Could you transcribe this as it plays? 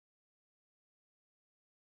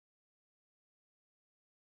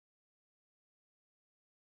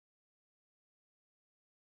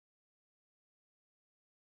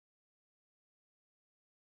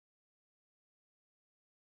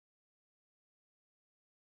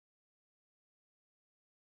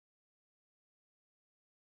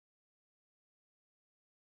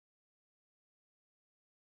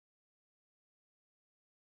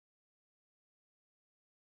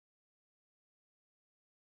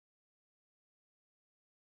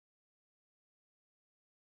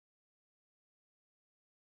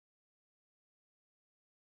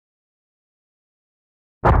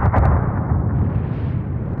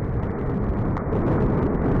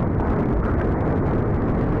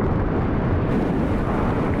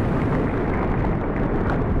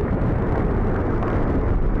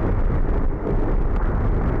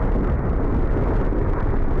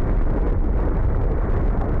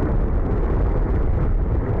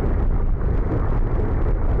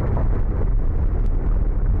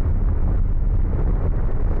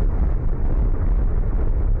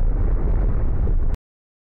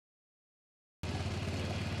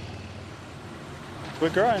We're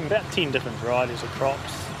growing about 10 different varieties of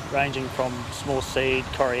crops, ranging from small seed,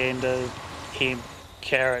 coriander, hemp,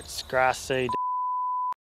 carrots, grass seed.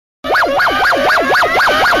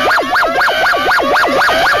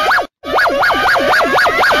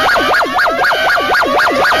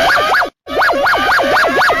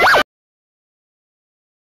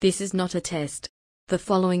 This is not a test. The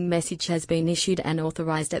following message has been issued and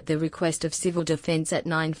authorized at the request of Civil Defense at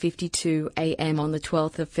 9:52 a.m. on the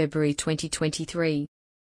 12th of February 2023.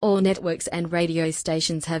 All networks and radio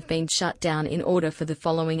stations have been shut down in order for the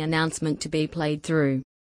following announcement to be played through.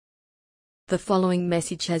 The following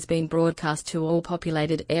message has been broadcast to all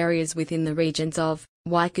populated areas within the regions of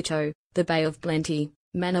Waikato, the Bay of Plenty,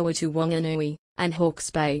 Manawatu-Wanganui, and Hawke's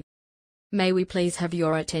Bay. May we please have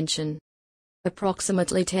your attention?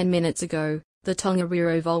 Approximately 10 minutes ago, the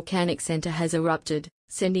Tongariro Volcanic Center has erupted,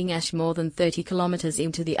 sending ash more than 30 kilometers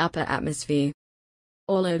into the upper atmosphere.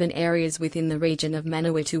 All urban areas within the region of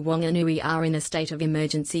Manawatu-Wanganui are in a state of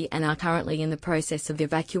emergency and are currently in the process of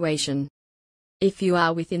evacuation. If you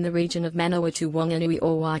are within the region of Manawatu-Wanganui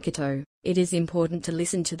or Waikato, it is important to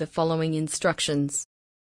listen to the following instructions.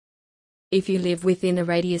 If you live within a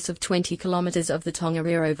radius of 20 kilometers of the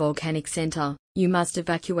Tongariro Volcanic Center, you must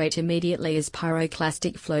evacuate immediately as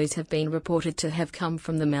pyroclastic flows have been reported to have come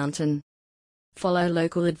from the mountain. Follow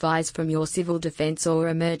local advice from your civil defense or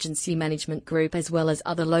emergency management group as well as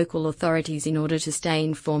other local authorities in order to stay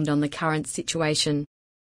informed on the current situation.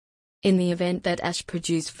 In the event that ash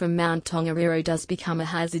produced from Mount Tongariro does become a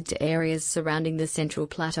hazard to areas surrounding the Central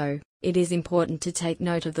Plateau, it is important to take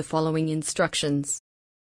note of the following instructions.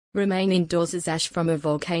 Remain indoors as ash from a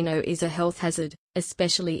volcano is a health hazard,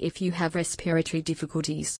 especially if you have respiratory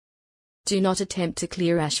difficulties. Do not attempt to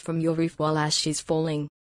clear ash from your roof while ash is falling.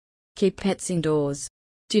 Keep pets indoors.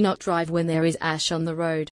 Do not drive when there is ash on the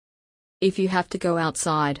road. If you have to go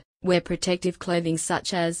outside, wear protective clothing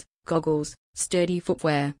such as goggles, sturdy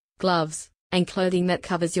footwear, gloves, and clothing that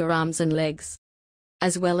covers your arms and legs.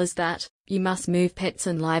 As well as that, you must move pets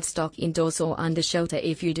and livestock indoors or under shelter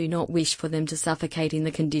if you do not wish for them to suffocate in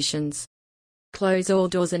the conditions. Close all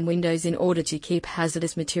doors and windows in order to keep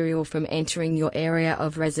hazardous material from entering your area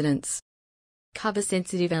of residence. Cover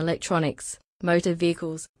sensitive electronics, motor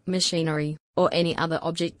vehicles, machinery, or any other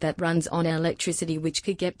object that runs on electricity which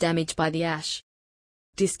could get damaged by the ash.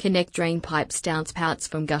 Disconnect drain pipes downspouts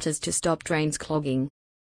from gutters to stop drains clogging.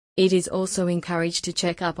 It is also encouraged to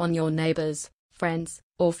check up on your neighbors, friends,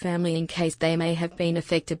 or family in case they may have been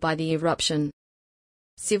affected by the eruption.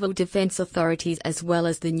 Civil defense authorities as well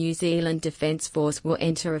as the New Zealand Defence Force will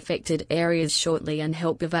enter affected areas shortly and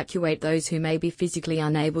help evacuate those who may be physically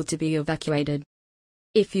unable to be evacuated.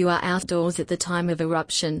 If you are outdoors at the time of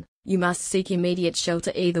eruption, you must seek immediate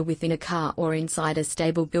shelter either within a car or inside a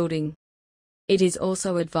stable building. It is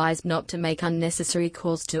also advised not to make unnecessary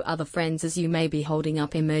calls to other friends as you may be holding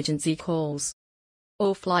up emergency calls.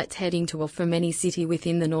 All flights heading to or from any city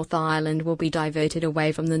within the North Island will be diverted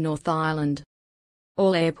away from the North Island.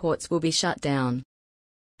 All airports will be shut down.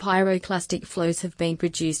 Pyroclastic flows have been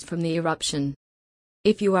produced from the eruption.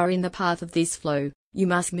 If you are in the path of this flow, you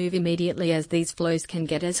must move immediately as these flows can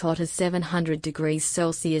get as hot as 700 degrees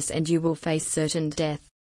Celsius and you will face certain death.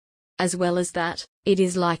 As well as that, it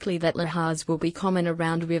is likely that lahars will be common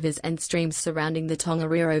around rivers and streams surrounding the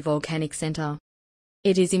Tongariro Volcanic Center.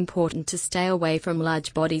 It is important to stay away from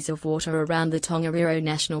large bodies of water around the Tongariro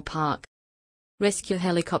National Park. Rescue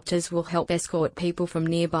helicopters will help escort people from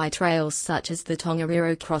nearby trails such as the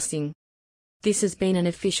Tongariro Crossing. This has been an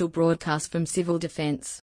official broadcast from Civil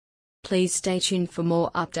Defense. Please stay tuned for more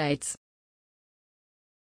updates.